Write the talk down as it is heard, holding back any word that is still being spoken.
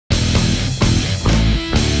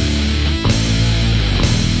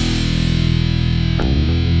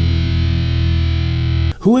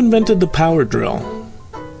Who invented the power drill?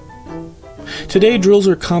 Today, drills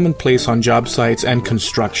are commonplace on job sites and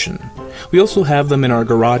construction. We also have them in our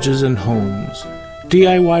garages and homes.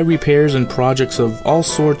 DIY repairs and projects of all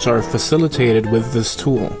sorts are facilitated with this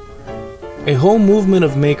tool. A whole movement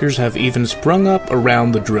of makers have even sprung up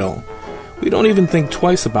around the drill. We don't even think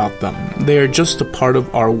twice about them. They are just a part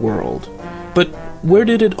of our world. But where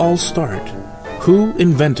did it all start? Who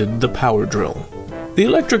invented the power drill? The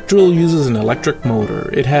electric drill uses an electric motor.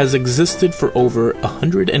 It has existed for over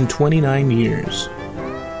 129 years.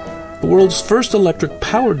 The world's first electric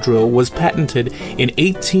power drill was patented in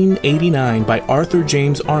 1889 by Arthur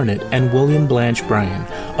James Arnot and William Blanch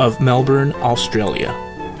of Melbourne, Australia.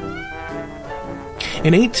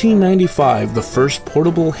 In 1895, the first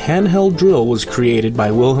portable handheld drill was created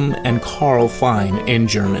by Wilhelm Carl Fein in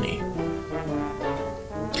Germany.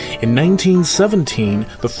 In 1917,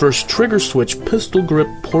 the first trigger switch pistol grip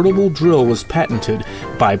portable drill was patented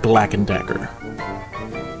by Black & Decker.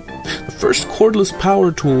 The first cordless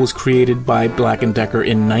power tool was created by Black & Decker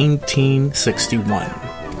in 1961.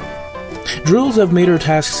 Drills have made our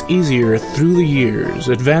tasks easier through the years.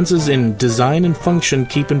 Advances in design and function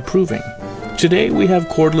keep improving. Today we have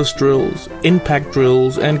cordless drills, impact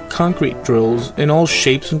drills, and concrete drills in all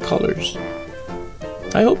shapes and colors.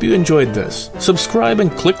 I hope you enjoyed this. Subscribe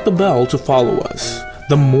and click the bell to follow us.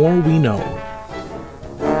 The more we know.